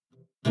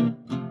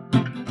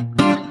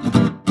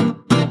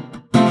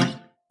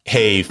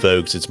Hey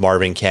folks, it's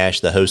Marvin Cash,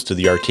 the host of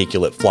The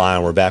Articulate Fly,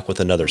 and we're back with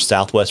another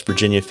Southwest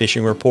Virginia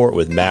fishing report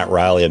with Matt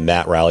Reilly of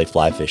Matt Reilly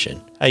Fly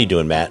Fishing. How you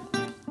doing, Matt?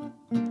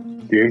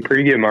 Doing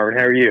pretty good, Marvin.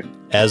 How are you?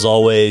 As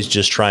always,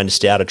 just trying to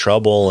stay out of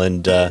trouble.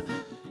 And,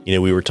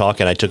 we were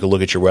talking, I took a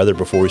look at your weather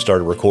before we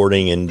started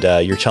recording, and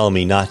you're telling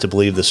me not to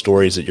believe the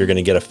stories that you're going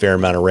to get a fair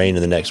amount of rain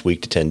in the next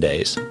week to 10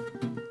 days.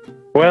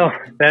 Well,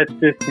 that's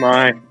just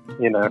my,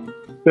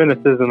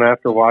 cynicism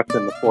after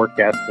watching the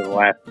forecast for the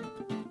last,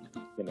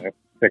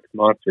 6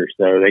 months or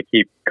so. They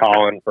keep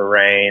calling for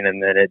rain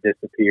and then it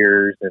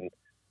disappears. And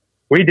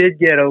we did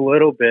get a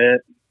little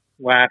bit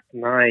last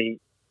night.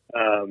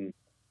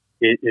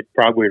 It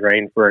probably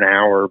rained for an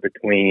hour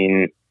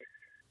between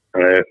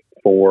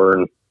 4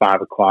 and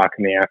 5 o'clock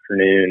in the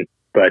afternoon,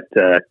 but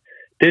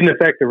didn't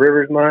affect the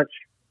rivers much.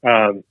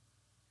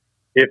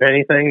 If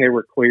anything, they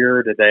were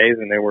clearer today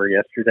than they were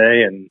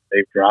yesterday, and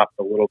they've dropped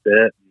a little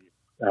bit.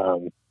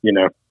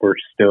 We're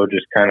still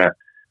just kind of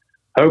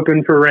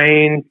hoping for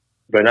rain,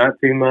 but not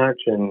too much,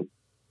 and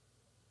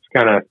just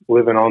kind of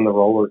living on the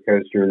roller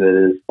coaster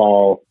that is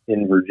fall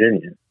in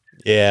Virginia.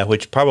 Yeah,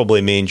 which probably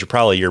means your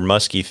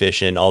muskie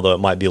fishing, although it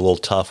might be a little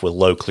tough with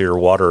low, clear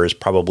water, is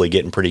probably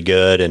getting pretty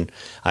good. And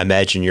I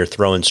imagine you're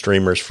throwing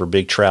streamers for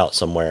big trout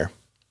somewhere.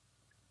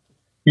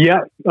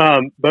 Yeah,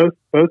 both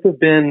have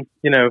been,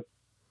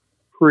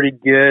 pretty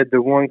good.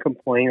 The one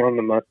complaint on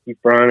the muskie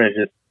front is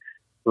just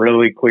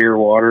really clear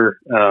water.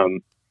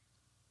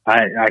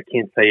 I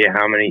can't tell you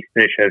how many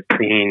fish I've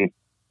seen,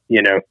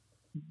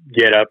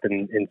 get up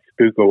and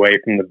spook away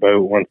from the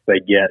boat once they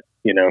get,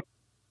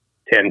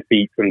 10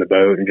 feet from the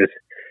boat and just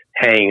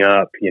hang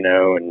up,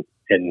 and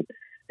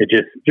it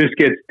just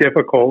gets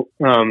difficult.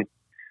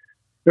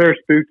 They're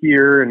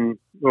spookier and a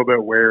little bit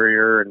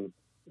warier, and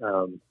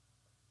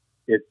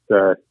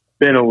it's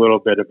been a little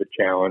bit of a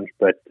challenge,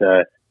 but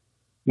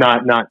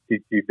not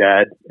too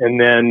bad. And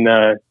then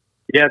the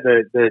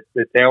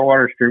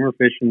tailwater streamer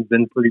fishing's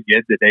been pretty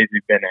good the days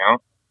we've been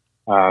out.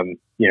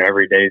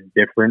 Every day is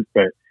different,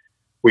 but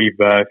we've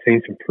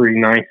seen some pretty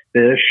nice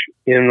fish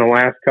in the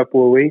last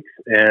couple of weeks,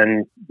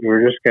 and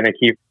we're just going to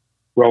keep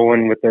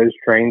rolling with those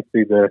trains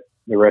through the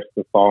rest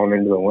of the fall and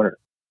into the winter.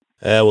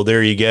 Well,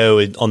 there you go.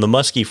 On the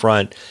muskie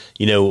front,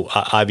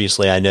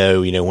 obviously I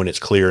know, when it's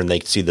clear and they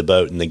can see the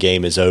boat and the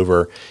game is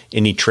over.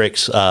 Any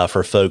tricks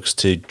for folks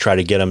to try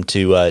to get them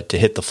to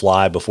hit the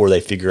fly before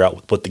they figure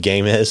out what the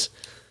game is?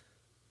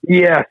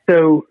 Yeah.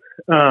 So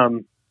I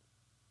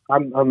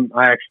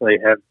actually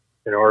have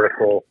an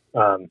article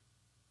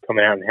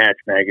coming out in Hatch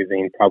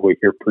Magazine probably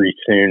here pretty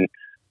soon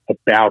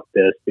about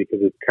this, because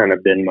it's kind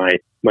of been my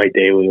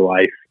daily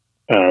life.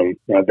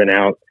 I've been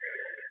out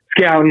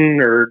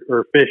scouting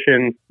or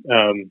fishing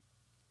the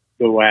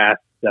last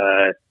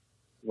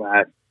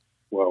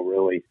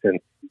really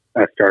since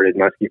I started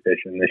muskie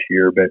fishing this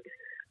year. But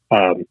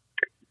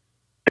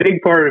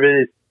big part of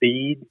it is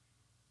speed.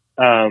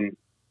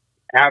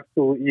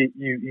 Absolutely,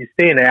 you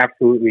stand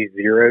absolutely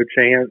zero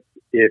chance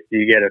if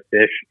you get a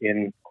fish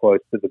in close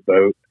to the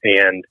boat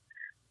and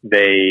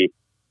they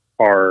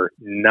are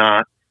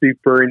not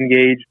super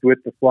engaged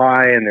with the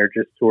fly and they're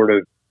just sort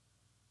of,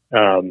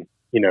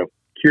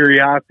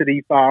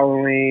 curiosity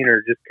following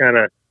or just kind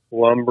of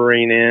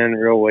lumbering in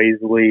real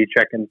lazily,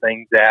 checking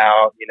things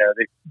out.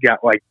 They've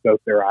got like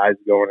both their eyes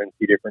going in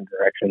two different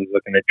directions,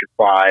 looking at your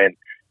fly and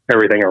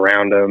everything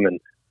around them and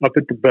up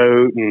at the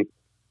boat. And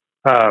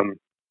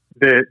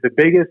the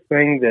biggest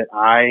thing that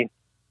I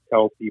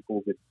tell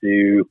people to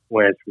do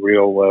when it's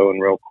real low and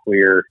real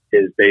clear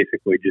is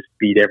basically just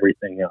speed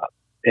everything up.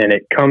 And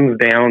it comes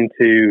down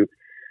to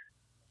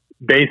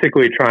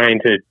basically trying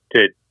to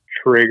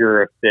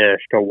trigger a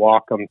fish, to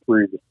walk them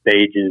through the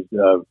stages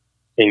of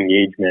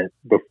engagement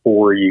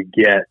before you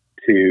get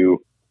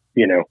to,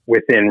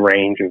 within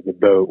range of the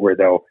boat where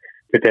they'll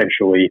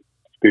potentially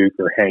spook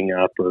or hang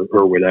up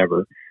or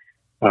whatever.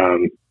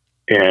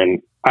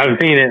 And I've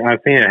seen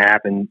it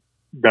happen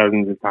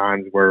dozens of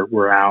times where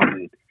we're out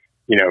and,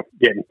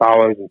 getting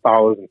follows,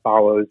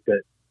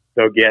 that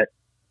they'll get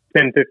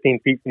 10, 15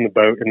 feet from the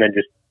boat and then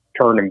just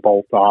turn and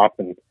bolt off.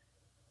 And,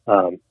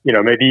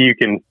 maybe you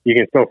can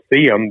still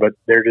see them, but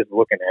they're just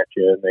looking at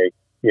you and they,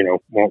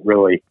 won't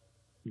really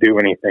do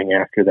anything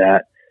after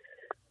that.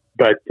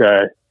 But,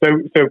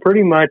 so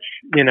pretty much,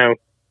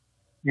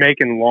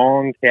 making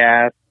long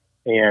casts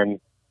and,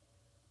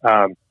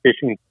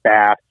 fishing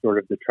fast sort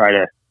of to try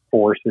to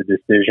force a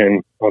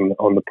decision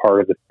on the part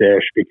of the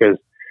fish, because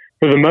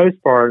for the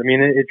most part,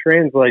 it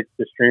translates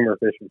to streamer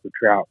fishing for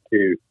trout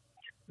too.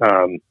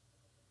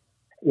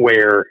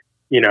 Where,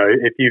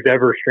 if you've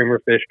ever streamer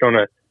fished on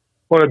a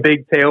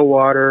big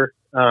tailwater,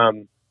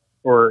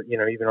 or,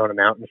 even on a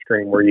mountain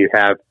stream where you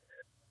have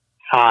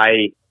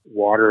high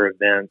water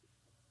events,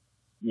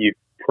 you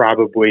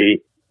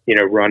probably,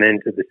 run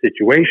into the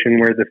situation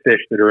where the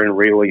fish that are in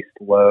really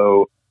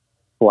slow,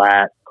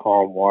 flat,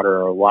 calm water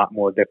are a lot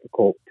more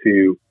difficult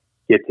to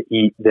get to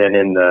eat than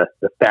in the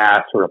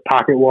fast sort of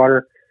pocket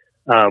water,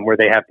 where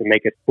they have to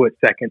make a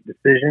split-second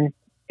decision.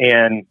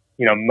 And,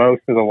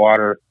 most of the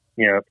water,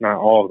 if not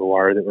all of the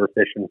water that we're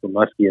fishing for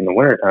muskie in the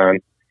wintertime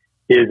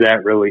is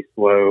that really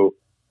slow,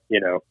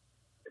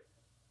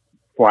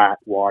 flat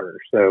water.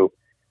 So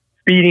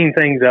speeding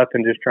things up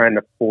and just trying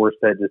to force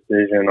that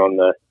decision on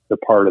the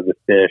part of the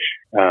fish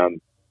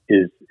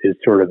is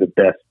sort of the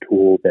best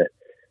tool that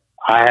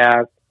I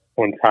have,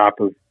 on top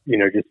of,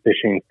 just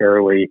fishing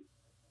fairly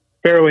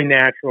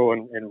natural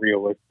and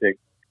realistic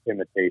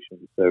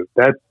imitations. So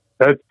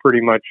that's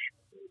pretty much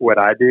what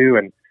I do.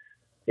 And,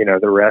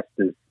 the rest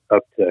is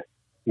up to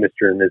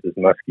Mr. and Mrs.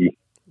 Muskie.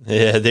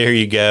 Yeah, there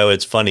you go.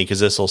 It's funny because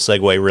this will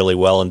segue really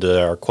well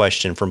into our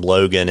question from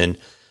Logan. And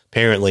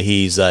apparently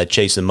he's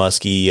chasing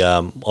muskie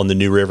on the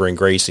New River in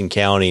Grayson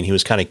County. And he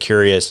was kind of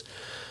curious,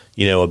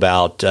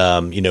 about,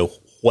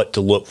 what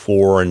to look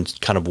for and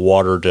kind of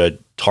water to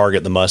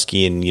target the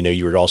muskie. And,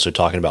 you were also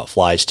talking about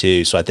flies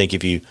too. So I think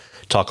if you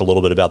talk a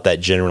little bit about that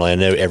generally, I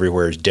know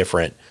everywhere is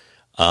different.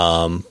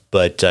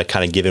 But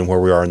kind of given where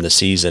we are in the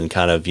season,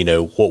 kind of,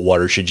 what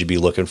water should you be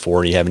looking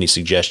for? And you have any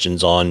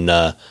suggestions on,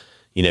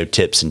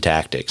 tips and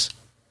tactics?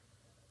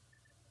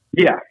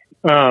 Yeah.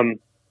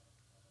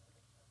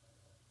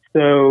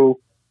 So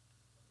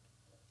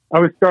I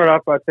would start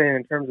off by saying,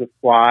 in terms of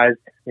flies,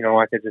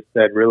 like I just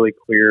said, really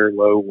clear,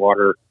 low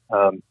water,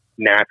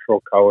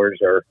 natural colors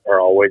are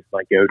always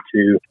my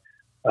go-to.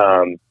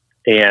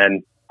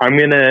 And I'm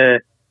going to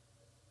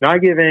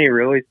not give any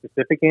really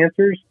specific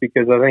answers,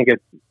 because I think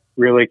it's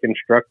really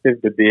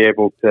constructive to be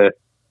able to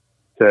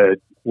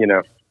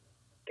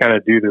kind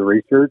of do the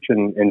research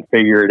and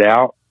figure it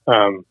out,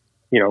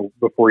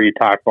 before you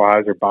tie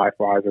flies or buy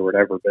flies or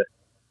whatever.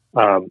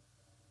 But,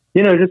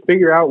 just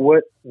figure out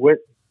what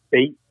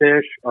bait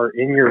fish are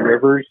in your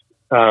rivers.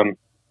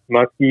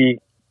 Muskie,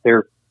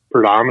 their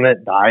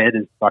predominant diet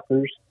is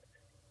suckers.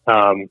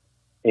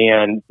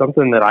 And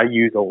something that I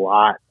use a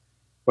lot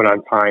when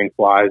I'm tying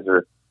flies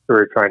or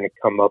sort of trying to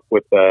come up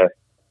with a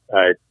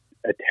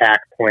attack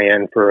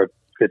plan for a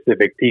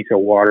specific piece of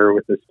water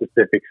with a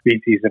specific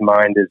species in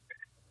mind is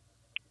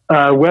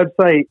a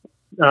website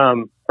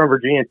from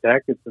Virginia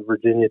Tech. It's the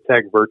Virginia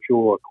Tech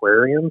Virtual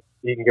Aquarium.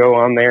 You can go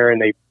on there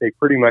and they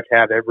pretty much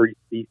have every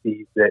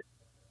species that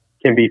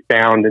can be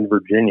found in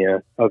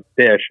Virginia of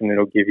fish, and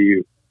it'll give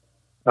you,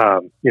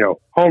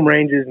 home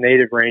ranges,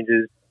 native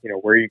ranges,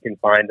 where you can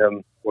find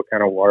them, what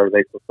kind of water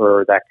they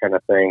prefer, that kind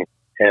of thing.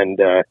 And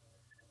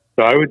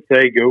so I would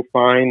say go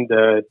find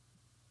the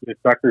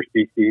sucker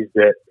species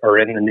that are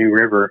in the New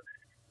River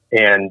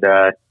and,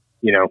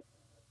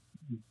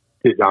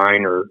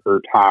 design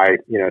or tie,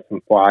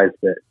 some flies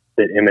that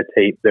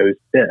imitate those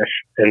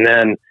fish. And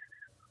then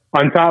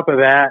on top of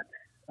that,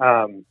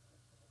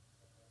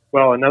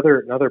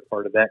 another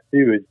part of that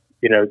too is,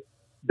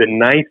 the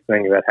nice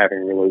thing about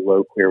having really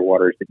low clear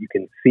water is that you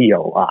can see a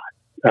lot.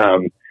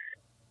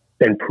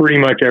 And pretty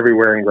much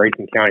everywhere in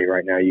Grayson County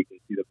right now, you can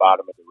see the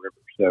bottom of the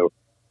river. So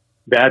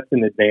that's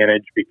an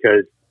advantage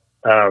because,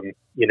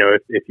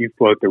 if you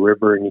float the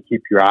river and you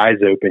keep your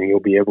eyes open, you'll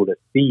be able to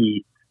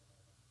see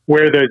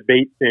where those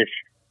bait fish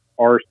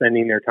are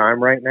spending their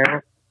time right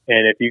now.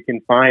 And if you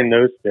can find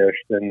those fish,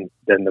 then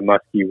the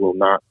muskie will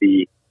not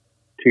be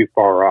too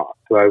far off.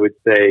 So I would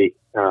say,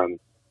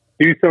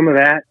 do some of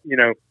that,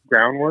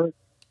 groundwork,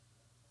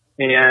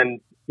 and,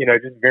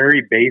 just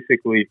very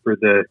basically for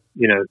the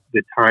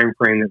time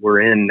frame that we're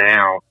in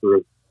now, sort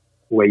of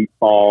late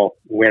fall,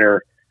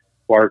 winter,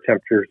 water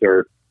temperatures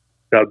are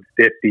sub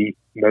 50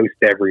 most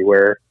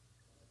everywhere.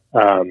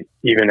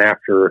 Even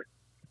after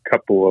a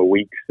couple of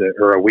weeks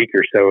or a week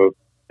or so of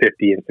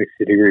 50 and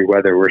 60 degree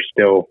weather, we're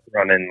still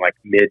running like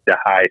mid to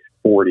high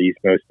 40s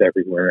most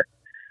everywhere.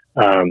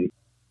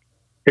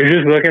 They're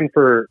just looking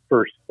for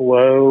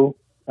slow,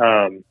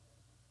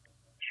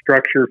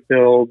 structure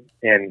filled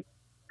and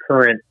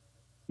current,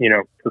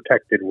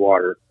 protected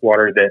water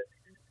that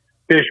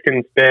fish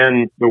can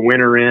spend the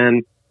winter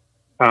in,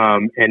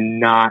 and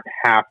not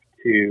have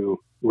to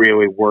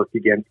really work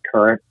against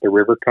current. The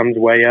river comes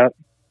way up.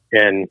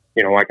 And,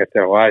 like I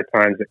said, a lot of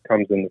times it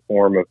comes in the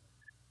form of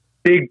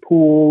big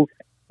pools,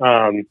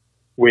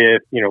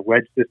 with,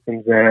 wedge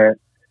systems in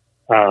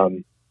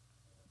it,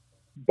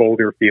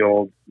 boulder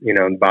fields, in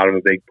the bottom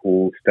of big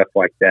pools, stuff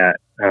like that.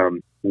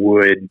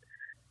 Wood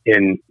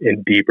in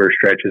deeper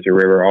stretches of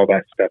river, all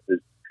that stuff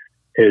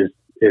is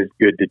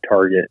good to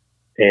target.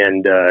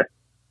 And,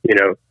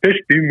 fish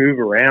do move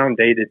around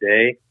day to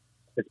day,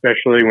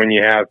 especially when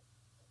you have,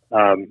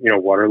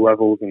 water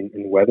levels and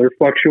weather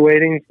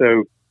fluctuating.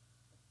 So,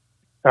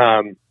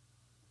 and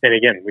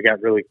again, we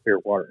got really clear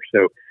water,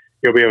 so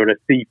you'll be able to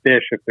see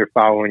fish if they're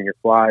following your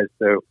flies.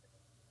 So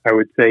I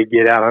would say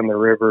get out on the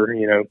river,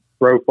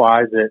 throw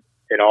flies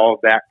at all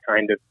of that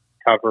kind of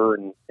cover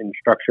and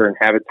structure and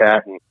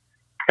habitat, and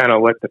kind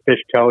of let the fish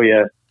tell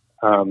you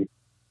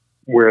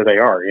where they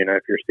are.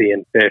 If you're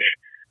seeing fish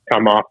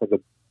come off of the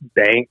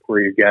bank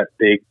where you've got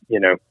big,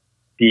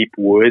 deep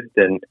woods,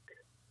 and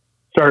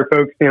start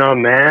focusing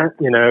on that.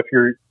 If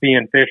you're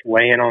seeing fish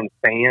laying on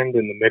sand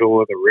in the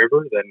middle of the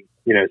river, then,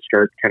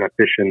 start kind of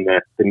fishing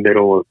the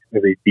middle of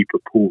these deeper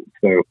pools.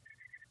 So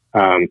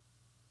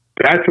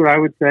that's what I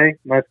would say.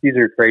 Muskies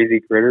are crazy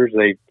critters.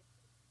 They,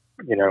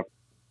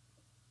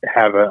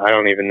 I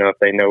don't even know if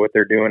they know what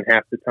they're doing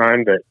half the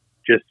time, but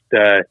just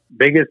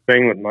biggest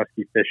thing with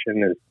muskie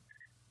fishing is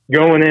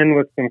going in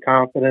with some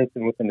confidence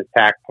and with an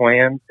attack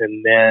plan,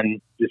 and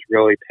then just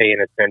really paying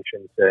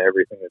attention to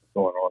everything that's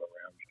going on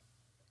around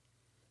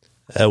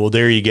you. Well,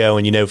 there you go.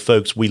 And,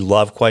 folks, we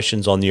love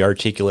questions on the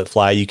articulate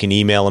fly. You can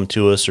email them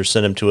to us or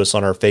send them to us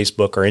on our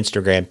Facebook or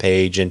Instagram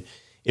page. And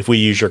if we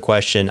use your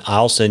question,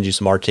 I'll send you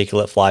some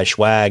articulate fly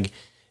swag,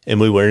 and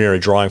we will enter a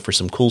drawing for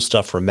some cool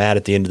stuff from Matt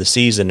at the end of the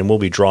season, and we'll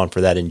be drawing for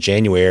that in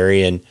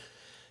January. And,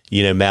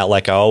 Matt,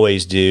 like I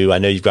always do, I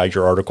know you've got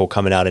your article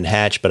coming out in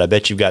Hatch, but I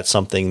bet you've got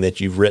something that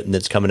you've written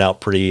that's coming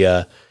out pretty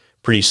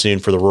soon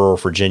for the Rural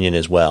Virginian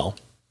as well.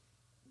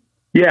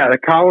 Yeah, the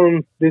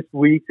column this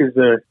week is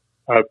a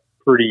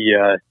pretty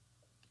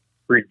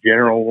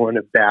general one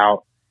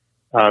about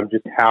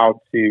just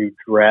how to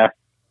dress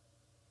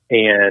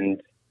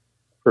and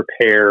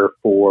prepare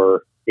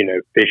for,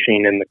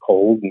 fishing in the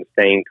cold and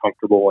staying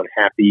comfortable and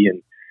happy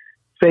and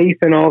safe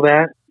and all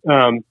that.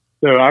 So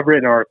I've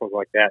written articles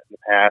like that in the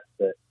past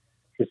that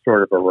just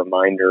sort of a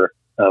reminder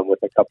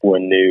with a couple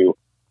of new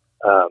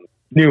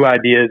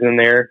ideas in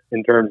there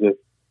in terms of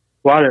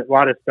a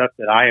lot of stuff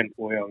that I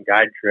employ on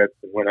guide trips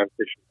and when I'm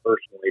fishing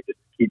personally, just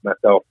to keep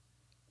myself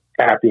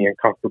happy and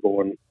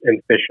comfortable and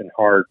fishing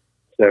hard.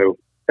 So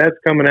that's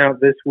coming out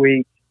this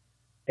week.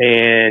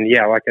 And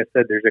yeah, like I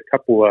said, there's a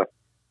couple of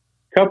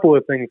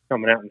things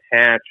coming out in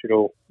Hatch.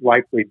 It'll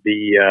likely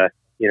be,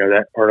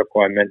 that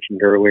article I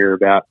mentioned earlier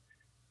about,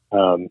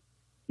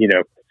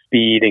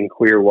 speed and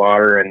clear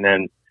water. And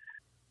then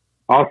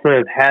also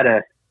have had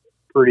a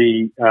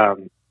pretty,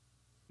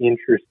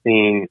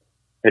 interesting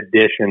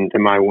addition to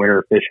my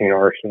winter fishing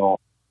arsenal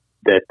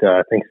that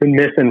I think's been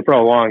missing for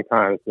a long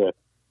time. It's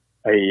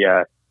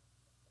a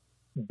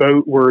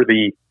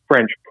boat-worthy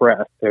French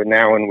press. So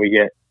now when we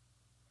get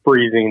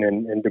freezing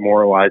and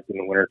demoralized in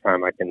the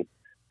wintertime, I can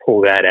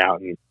pull that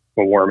out and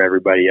warm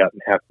everybody up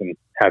and have some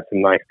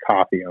nice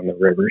coffee on the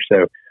river.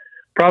 So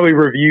probably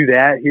review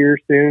that here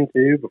soon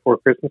too before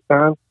Christmas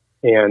time.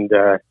 And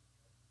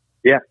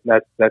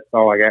that's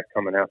all I got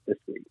coming out this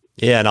week.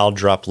 Yeah, and I'll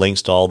drop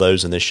links to all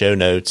those in the show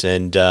notes.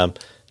 And I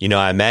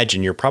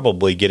imagine you're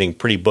probably getting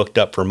pretty booked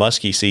up for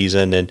muskie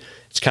season, and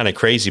it's kind of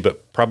crazy,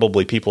 but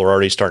probably people are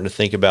already starting to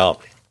think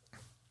about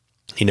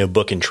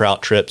booking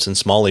trout trips and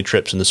smallie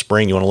trips in the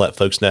spring. You want to let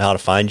folks know how to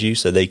find you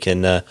so they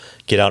can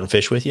get out and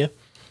fish with you?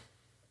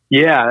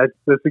 Yeah,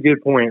 that's a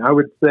good point. I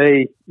would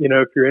say,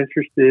 if you're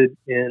interested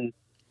in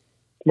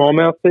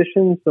smallmouth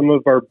fishing, some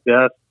of our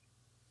best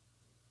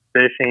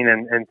fishing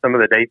and some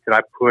of the dates that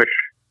I push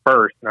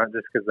first, not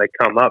just because they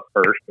come up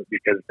first, but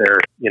because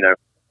they're,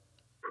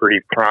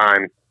 pretty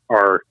prime,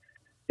 are,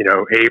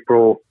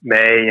 April,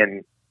 May,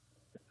 and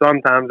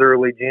sometimes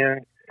early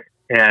June.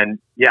 And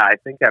yeah, I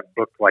think I've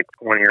booked like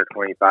 20 or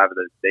 25 of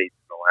those dates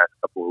in the last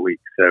couple of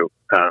weeks. So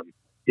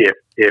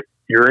if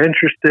you're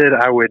interested,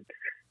 I would,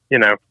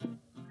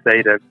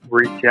 say to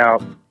reach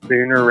out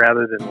sooner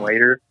rather than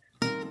later.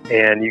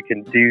 And you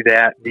can do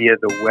that via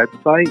the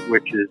website,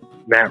 which is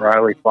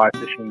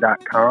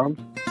MattReillyFlyFishing.com.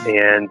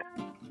 And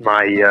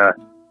my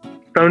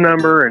phone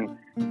number and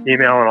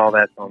email and all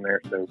that's on there.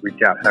 So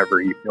reach out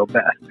however you feel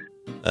best.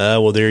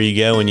 Well, there you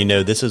go. And,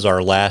 this is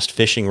our last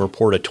fishing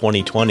report of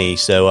 2020.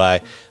 So I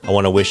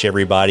want to wish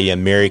everybody a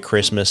Merry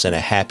Christmas and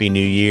a Happy New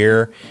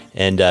Year.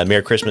 And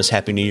Merry Christmas,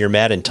 Happy New Year,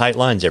 Matt, and tight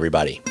lines,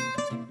 everybody.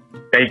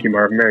 Thank you,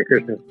 Marvin. Merry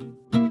Christmas.